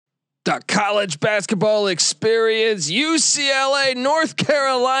The college basketball experience, UCLA, North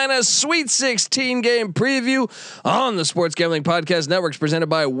Carolina, Sweet 16 game preview on the Sports Gambling Podcast Network, presented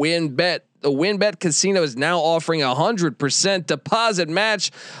by WynnBET. The WynnBET Casino is now offering 100% deposit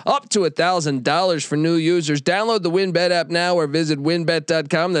match up to $1,000 for new users. Download the WynnBET app now or visit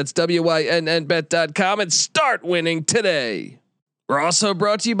wynnbet.com. That's WYNNBet.com and start winning today. We're also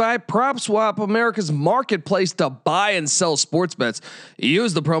brought to you by PropSwap, America's marketplace to buy and sell sports bets.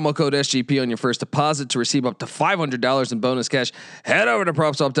 Use the promo code SGP on your first deposit to receive up to $500 in bonus cash. Head over to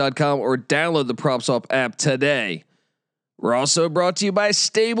PropSwap.com or download the PropSwap app today. We're also brought to you by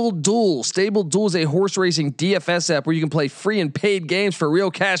Stable Duel. Stable Duel is a horse racing DFS app where you can play free and paid games for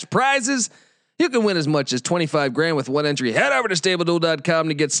real cash prizes. You can win as much as 25 grand with one entry. Head over to StableDuel.com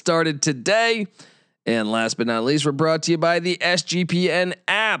to get started today. And last but not least, we're brought to you by the SGPN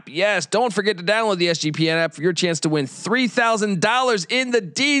app. Yes, don't forget to download the SGPN app for your chance to win $3,000 in the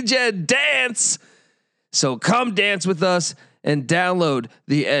DJ Dance. So come dance with us and download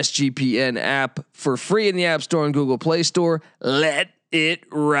the SGPN app for free in the App Store and Google Play Store. Let it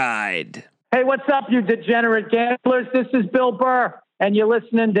ride. Hey, what's up, you degenerate gamblers? This is Bill Burr, and you're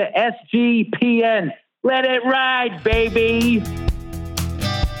listening to SGPN. Let it ride, baby.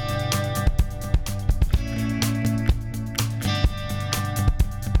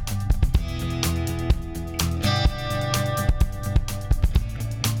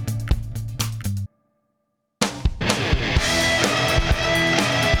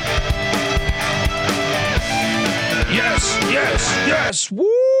 Yes. Woo!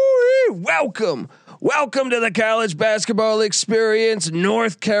 Welcome to the college basketball experience.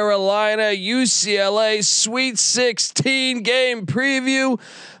 North Carolina, UCLA, Sweet 16 game preview.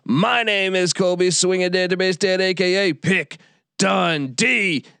 My name is Colby Swing a Database Dad, aka Pick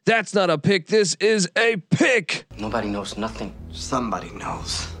Dundee. That's not a pick. This is a pick. Nobody knows nothing. Somebody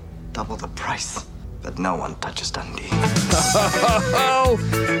knows. Double the price. But no one touches Dundee.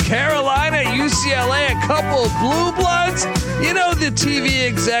 Carolina, UCLA, a couple of blue bloods. You know, the TV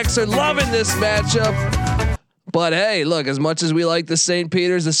execs are loving this matchup. But hey, look, as much as we like the St.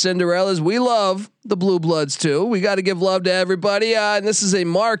 Peter's, the Cinderellas, we love the blue bloods too. We got to give love to everybody. And this is a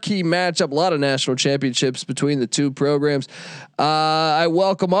marquee matchup. A lot of national championships between the two programs. I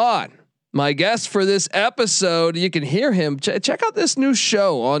welcome on my guest for this episode. You can hear him. Check out this new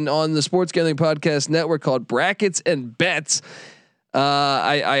show on the Sports Gambling Podcast Network called Brackets and Bets.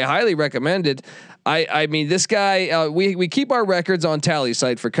 I highly recommend it. I mean, this guy, we keep our records on Tally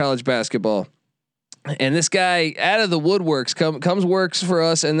site for college basketball, and this guy out of the woodworks comes works for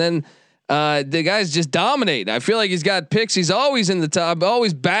us, and then the guy's just dominating. I feel like he's got picks. He's always in the top,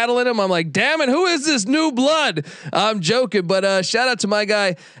 always battling him. I'm like, damn it, who is this new blood? I'm joking, but shout out to my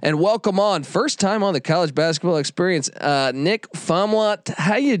guy and welcome on first time on the college basketball experience, Nick Famlat.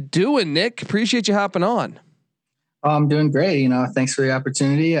 How you doing, Nick? Appreciate you hopping on. Oh, I'm doing great. Thanks for the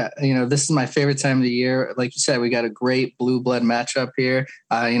opportunity. This is my favorite time of the year. Like you said, we got a great blue blood matchup here.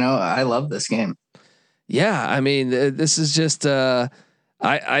 I love this game. Yeah, I mean, this is just.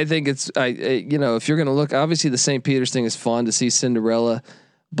 I think it's if you're gonna look, obviously the St. Peter's thing is fun to see Cinderella,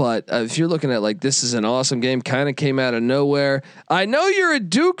 but if you're looking at like this is an awesome game, kind of came out of nowhere. I know you're a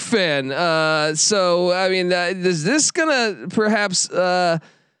Duke fan, so I mean, is this gonna perhaps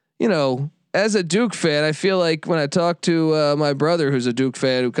as a Duke fan, I feel like when I talk to my brother who's a Duke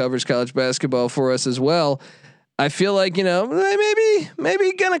fan who covers college basketball for us as well, I feel like,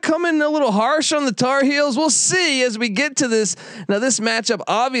 maybe gonna come in a little harsh on the Tar Heels. We'll see as we get to this. Now, this matchup,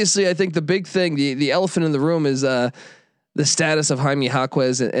 obviously, I think the big thing, the elephant in the room is the status of Jaime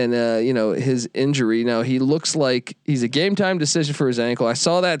Jaquez and his injury. Now, he looks like he's a game time decision for his ankle. I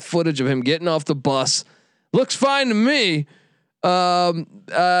saw that footage of him getting off the bus. Looks fine to me. But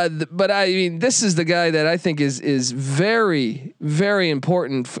I mean, this is the guy that I think is very, very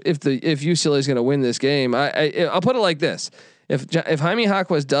important if UCLA is going to win this game. I'll put it like this: if Jaime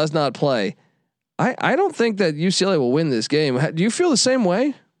Jaquez does not play, I don't think that UCLA will win this game. Do you feel the same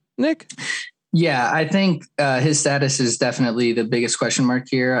way, Nick? Yeah, I think his status is definitely the biggest question mark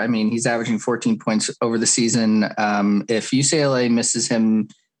here. I mean, he's averaging 14 points over the season. If UCLA misses him,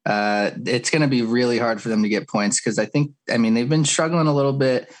 it's going to be really hard for them to get points because they've been struggling a little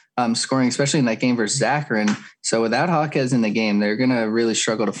bit scoring, especially in that game versus Akron. So without Jaquez in the game, they're going to really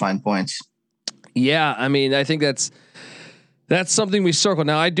struggle to find points. Yeah, I mean, I think that's something we circle.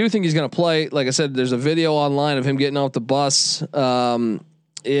 Now, I do think he's going to play. Like I said, there's a video online of him getting off the bus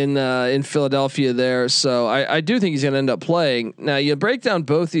in Philadelphia there. So I do think he's going to end up playing. Now, you break down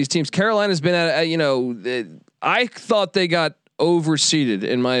both these teams. Carolina's been I thought they got overseeded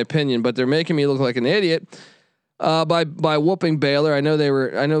in my opinion, but they're making me look like an idiot. by whooping Baylor. I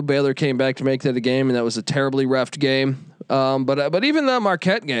know Baylor came back to make that a game, and that was a terribly reffed game. But even the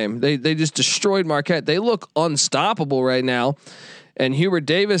Marquette game, they just destroyed Marquette. They look unstoppable right now. And Hubert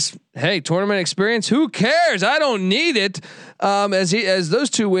Davis, hey, tournament experience, who cares? I don't need it. As those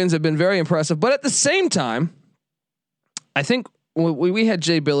two wins have been very impressive. But at the same time, I think we had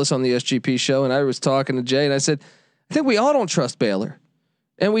Jay Billis on the SGP show, and I was talking to Jay, and I said, I think we all don't trust Baylor.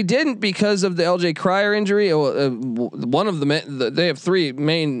 And we didn't because of the LJ Cryer injury. One of they have three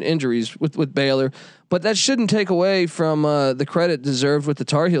main injuries with Baylor, but that shouldn't take away from the credit deserved with the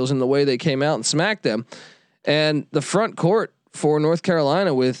Tar Heels and the way they came out and smacked them. And the front court for North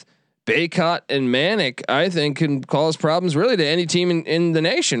Carolina with Baycott and Manick, I think, can cause problems really to any team in the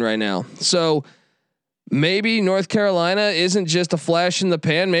nation right now. So maybe North Carolina isn't just a flash in the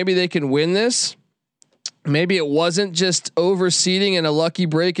pan. Maybe they can win this. Maybe it wasn't just overseeding and a lucky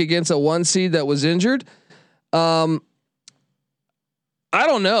break against a 1 seed that was injured. I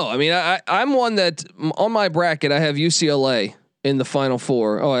don't know. I mean, I'm one that on my bracket, I have UCLA in the Final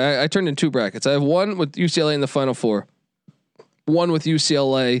Four. Oh, I turned in two brackets. I have one with UCLA in the Final Four, one with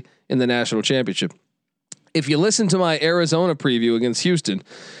UCLA in the national championship. If you listen to my Arizona preview against Houston,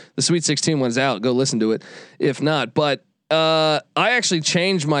 the Sweet 16 one's out. Go listen to it. If not, but I actually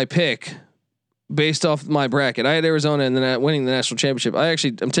changed my pick based off my bracket. I had Arizona and then winning the national championship.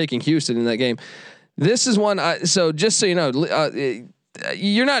 I'm taking Houston in that game. This is one. So just so you know,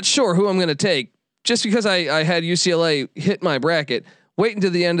 you're not sure who I'm going to take just because I had UCLA hit my bracket. Wait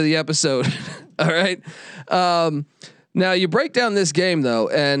until the end of the episode. All right. Now you break down this game though,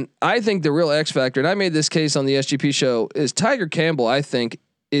 and I think the real X factor, and I made this case on the SGP show, is Tiger Campbell. I think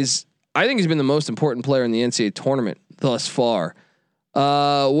he's been the most important player in the NCAA tournament thus far.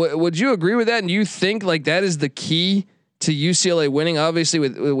 Would you agree with that? And you think like that is the key to UCLA winning? Obviously,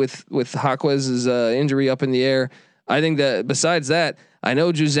 with Jaquez's injury up in the air, I think that besides that, I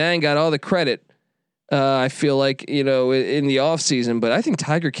know Juzang got all the credit. I feel like in the off season, but I think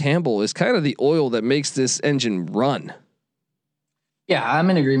Tiger Campbell is kind of the oil that makes this engine run. Yeah, I'm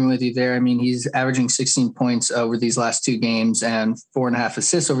in agreement with you there. I mean, he's averaging 16 points over these last two games and 4.5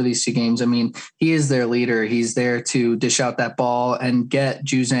 assists over these two games. I mean, he is their leader. He's there to dish out that ball and get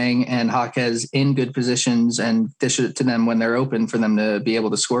Juzang and Jaquez in good positions and dish it to them when they're open for them to be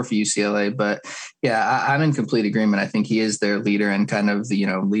able to score for UCLA. But yeah, I'm in complete agreement. I think he is their leader and kind of,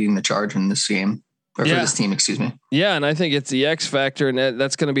 leading the charge in this game. Or for this team, excuse me. Yeah, and I think it's the X factor, and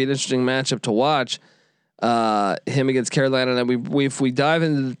that's going to be an interesting matchup to watch. Him against Carolina, and if we dive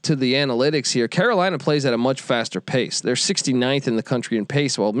into the analytics here, Carolina plays at a much faster pace. They're 69th in the country in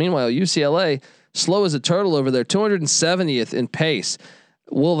pace, while meanwhile UCLA slow as a turtle over there, 270th in pace.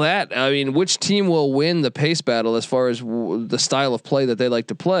 Which team will win the pace battle as far as the style of play that they like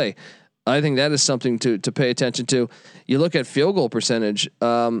to play? I think that is something to pay attention to. You look at field goal percentage.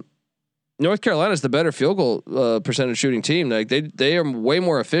 North Carolina is the better field goal percentage shooting team. Like they are way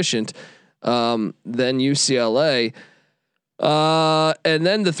more efficient than UCLA. And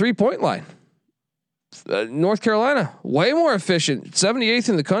then the 3-point line. North Carolina way more efficient, 78th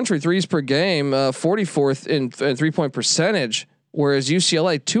in the country, threes per game, 44th in 3-point percentage, whereas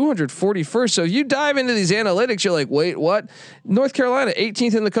UCLA 241st. So if you dive into these analytics, you're like, wait, what? North Carolina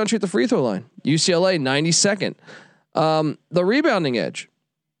 18th in the country at the free throw line. UCLA 92nd. The rebounding edge.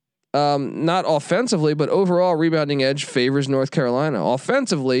 Not offensively, but overall rebounding edge favors North Carolina.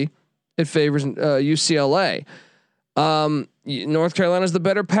 Offensively, it favors UCLA. North Carolina is the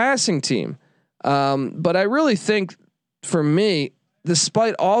better passing team. But I really think for me,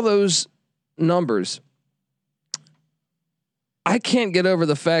 despite all those numbers, I can't get over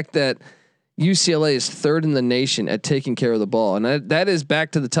the fact that UCLA is third in the nation at taking care of the ball. And that is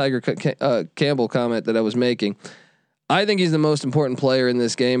back to the Tiger Campbell comment that I was making. I think he's the most important player in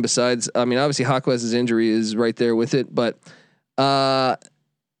this game. Besides, obviously Jaquez's injury is right there with it, but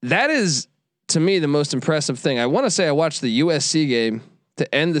that is to me the most impressive thing. I want to say I watched the USC game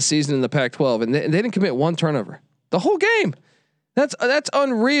to end the season in the Pac-12, and they didn't commit one turnover the whole game. That's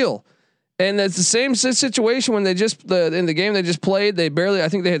unreal. And it's the same situation when they in the game they just played. I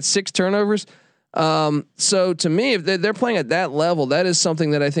think they had 6 turnovers. So to me, if they're playing at that level, that is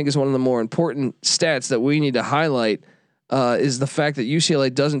something that I think is one of the more important stats that we need to highlight. Is the fact that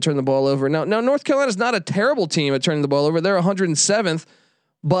UCLA doesn't turn the ball over. Now North Carolina is not a terrible team at turning the ball over. They're 107th,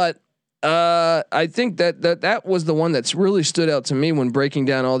 but I think that was the one that's really stood out to me when breaking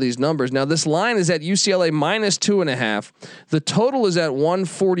down all these numbers. Now this line is at UCLA -2.5. The total is at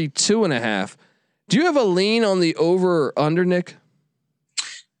 142.5. Do you have a lean on the over or under, Nick?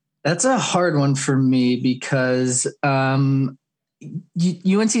 That's a hard one for me because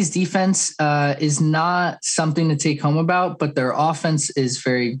UNC's defense is not something to take home about, but their offense is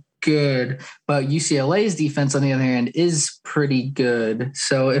very good. But UCLA's defense, on the other hand, is pretty good.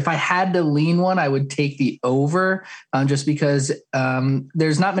 So if I had to lean one, I would take the over, just because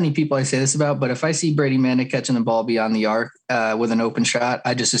there's not many people I say this about. But if I see Brady Manek catching the ball beyond the arc with an open shot,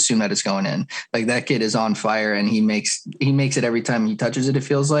 I just assume that it's going in. Like, that kid is on fire, and he makes it every time he touches it, it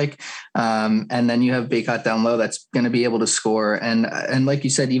feels like. And then you have Baycott down low that's going to be able to score. And like you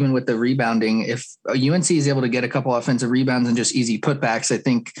said, even with the rebounding, if UNC is able to get a couple offensive rebounds and just easy putbacks, I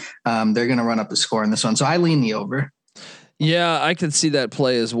think they're going to run up the score in this one. So I lean the over. Yeah, I could see that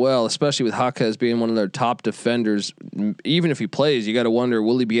play as well, especially with Jaquez being one of their top defenders. Even if he plays, you got to wonder,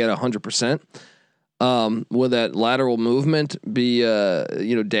 will he be at 100%? Will that lateral movement be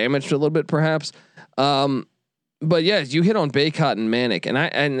damaged a little bit perhaps? But yeah, you hit on Baycott and Manek,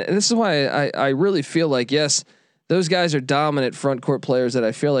 and this is why I really feel like, yes, those guys are dominant front court players that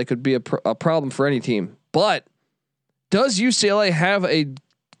I feel like could be a problem for any team. But does UCLA have a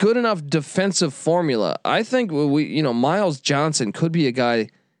good enough defensive formula? I think Miles Johnson could be a guy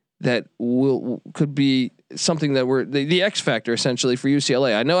that could be something that we're the X factor essentially for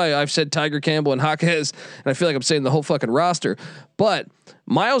UCLA. I know I've said Tiger Campbell and Jaquez, and I feel like I'm saying the whole fucking roster, but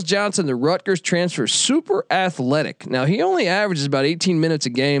Miles Johnson, the Rutgers transfer, super athletic. Now he only averages about 18 minutes a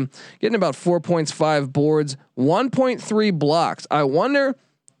game, getting about 4 points, 5 boards, 1.3 blocks. I wonder,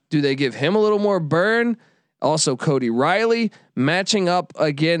 do they give him a little more burn? Also, Cody Riley matching up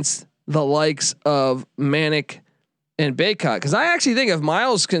against the likes of Manek and Baycott, because I actually think if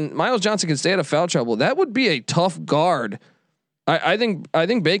Miles Johnson can stay out of foul trouble, that would be a tough guard. I think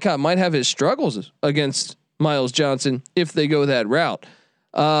Baycott might have his struggles against Miles Johnson if they go that route.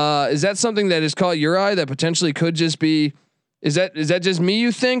 Is that something that has caught your eye that potentially could just be? Is that just me,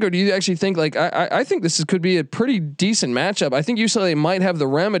 you think, or do you actually think like I think this could be a pretty decent matchup? I think UCLA might have the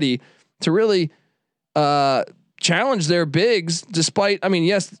remedy to really challenge their bigs, despite,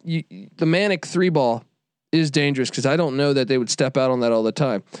 yes, the Manek 3-ball is dangerous because I don't know that they would step out on that all the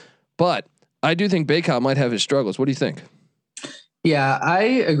time, but I do think Baycott might have his struggles. What do you think? Yeah, I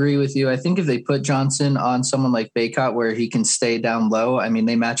agree with you. I think if they put Johnson on someone like Baycott where he can stay down low,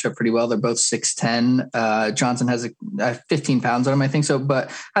 they match up pretty well. They're both 6'10". Johnson has 15 pounds on him, I think so.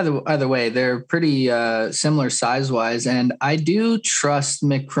 But either way, they're pretty similar size wise. And I do trust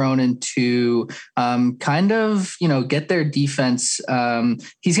Mick Cronin to kind of, get their defense.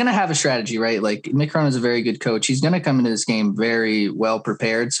 He's going to have a strategy, right? Like, Mick Cronin is a very good coach. He's going to come into this game very well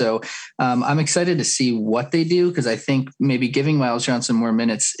prepared. So I'm excited to see what they do, because I think maybe giving Miles Johnson more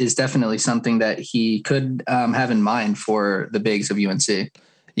minutes is definitely something that he could have in mind for the bigs of UNC.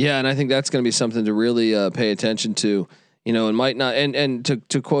 Yeah, and I think that's going to be something to really pay attention to. And might not. And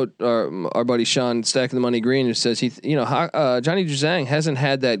to quote our buddy Sean Stacking the Money Green, who says Johnny Juzang hasn't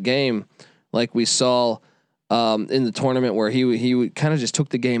had that game like we saw in the tournament where he kind of just took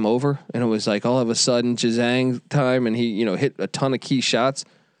the game over, and it was like all of a sudden Juzang time, and he hit a ton of key shots.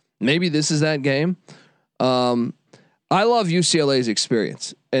 Maybe this is that game. I love UCLA's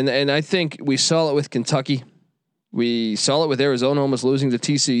experience, and I think we saw it with Kentucky. We saw it with Arizona almost losing to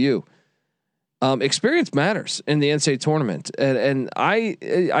TCU. Experience matters in the NCAA tournament, and I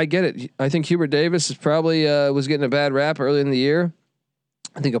get it. I think Hubert Davis is probably was getting a bad rap early in the year.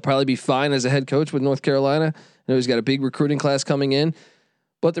 I think he'll probably be fine as a head coach with North Carolina. I know he's got a big recruiting class coming in,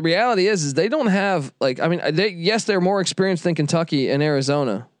 but the reality is they don't have they're more experienced than Kentucky and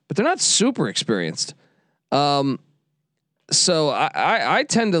Arizona, but they're not super experienced. So I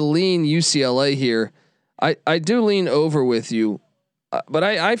tend to lean UCLA here. I do lean over with you, but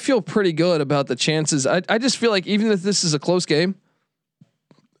I feel pretty good about the chances. I just feel like even if this is a close game,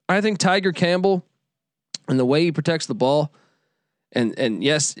 I think Tiger Campbell and the way he protects the ball, and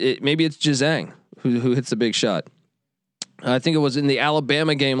yes, maybe it's Juzang who hits the big shot. I think it was in the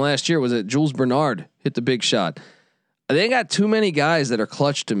Alabama game last year. Was it Jules Bernard hit the big shot? They got too many guys that are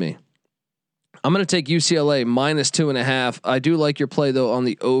clutch to me. I'm going to take UCLA -2.5. I do like your play though on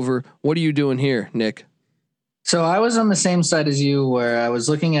the over. What are you doing here, Nick? So I was on the same side as you, where I was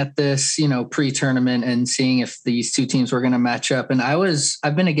looking at this, pre-tournament and seeing if these two teams were going to match up. And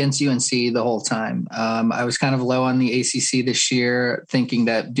I've been against UNC the whole time. I was kind of low on the ACC this year, thinking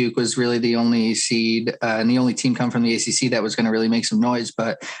that Duke was really the only seed and the only team come from the ACC that was going to really make some noise.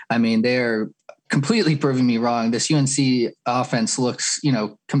 But they're completely proving me wrong. This UNC offense looks,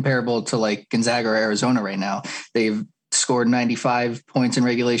 comparable to like Gonzaga or Arizona right now. They've scored 95 points in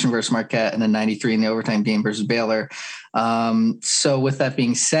regulation versus Marquette and then 93 in the overtime game versus Baylor. So with that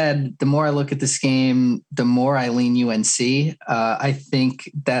being said, the more I look at this game, the more I lean UNC. I think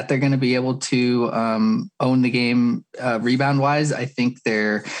that they're going to be able to own the game rebound wise. I think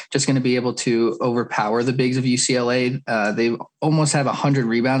they're just going to be able to overpower the bigs of UCLA. They almost have 100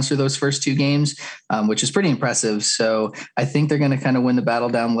 rebounds through those first two games, which is pretty impressive. So I think they're going to kind of win the battle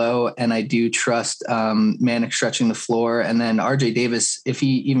down low. And I do trust Manic stretching the floor. And then RJ Davis, if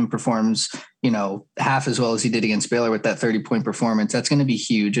he even performs, half as well as he did against Baylor with that 30-point performance, that's going to be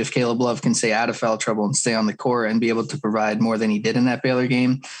huge. If Caleb Love can stay out of foul trouble and stay on the court and be able to provide more than he did in that Baylor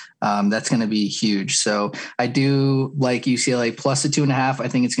game, that's going to be huge. So I do like UCLA plus the 2.5. I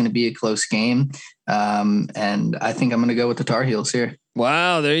think it's going to be a close game. And I think I'm going to go with the Tar Heels here.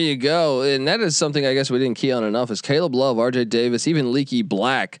 Wow, there you go. And that is something I guess we didn't key on enough is Caleb Love, RJ Davis, even Leaky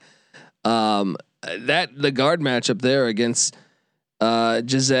Black. That the guard matchup there against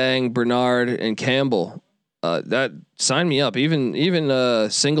Jazang, Bernard, and Campbell. That sign me up. Even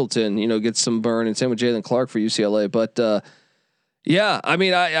Singleton, gets some burn, and same with Jalen Clark for UCLA. But yeah, I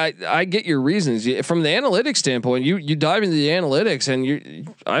mean, I get your reasons from the analytics standpoint. You dive into the analytics,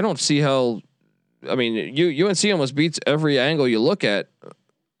 and I don't see how. I mean, UNC almost beats every angle you look at.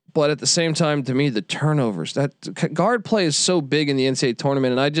 But at the same time, to me, the turnovers, that guard play is so big in the NCAA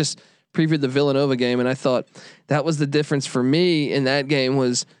tournament, and I just previewed the Villanova game, and I thought that was the difference for me in that game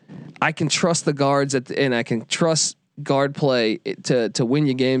was I can trust the guards and I can trust guard play to win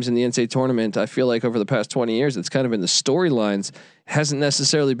you games in the NCAA tournament. I feel like over the past 20 years, it's kind of been the storylines. It hasn't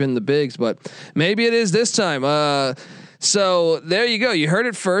necessarily been the bigs, but maybe it is this time. So there you go. You heard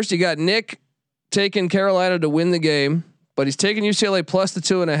it first. You got Nick taking Carolina to win the game, but he's taking UCLA plus the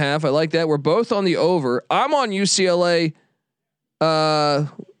 2.5. I like that. We're both on the over. I'm on UCLA.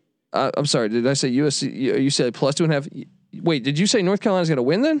 I'm sorry. Did I say UCLA plus 2.5? Wait, did you say North Carolina's going to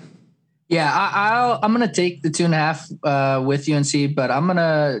win then? Yeah, I'm going to take the 2.5 with UNC, but I'm going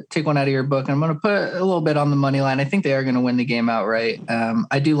to take one out of your book and I'm going to put a little bit on the money line. I think they are going to win the game outright.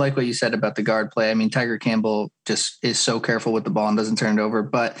 I do like what you said about the guard play. I mean, Tiger Campbell just is so careful with the ball and doesn't turn it over,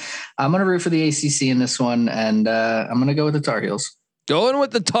 but I'm going to root for the ACC in this one. And I'm going to go with the Tar Heels. Going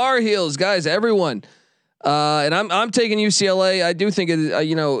with the Tar Heels, guys, everyone. And I'm taking UCLA. I do think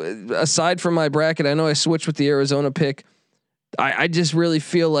aside from my bracket, I know I switched with the Arizona pick. I just really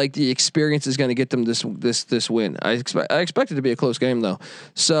feel like the experience is going to get them this win. I expect it to be a close game though.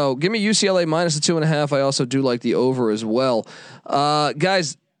 So give me UCLA minus the 2.5. I also do like the over as well.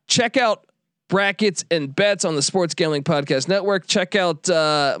 Guys, check out brackets and bets on the Sports Gambling Podcast Network. Check out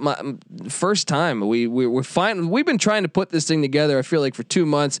my first time. We're fine. We've been trying to put this thing together, I feel like, for 2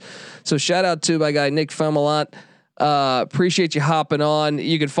 months. So shout out to my guy Nick Femelant. Appreciate you hopping on.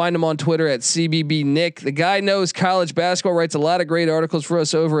 You can find him on Twitter at CBB Nick. The guy knows college basketball, writes a lot of great articles for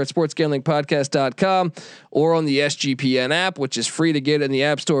us over at sportsgamblingpodcast.com or on the SGPN app, which is free to get in the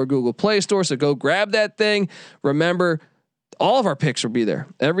App Store or Google Play Store. So go grab that thing. Remember, all of our picks will be there.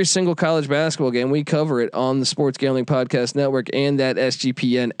 Every single college basketball game, we cover it on the Sports Gambling Podcast Network and that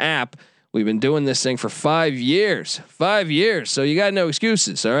SGPN app. We've been doing this thing for 5 years. 5 years. So you got no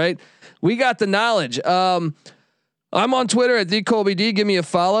excuses. All right. We got the knowledge. I'm on Twitter at TheColbyD. Give me a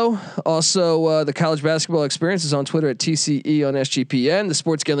follow. Also, the College Basketball Experience is on Twitter at TCE on SGPN. The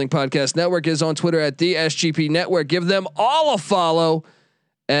Sports Gambling Podcast Network is on Twitter at the SGP Network. Give them all a follow.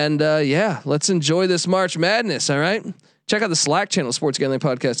 And let's enjoy this March Madness. All right. Check out the Slack channel, Sports Gambling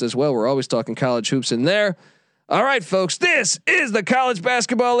Podcast as well. We're always talking college hoops in there. All right, folks, this is the College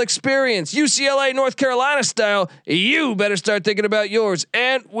Basketball Experience, UCLA, North Carolina style. You better start thinking about yours.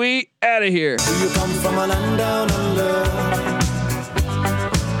 And we out of here. Do you come from a land down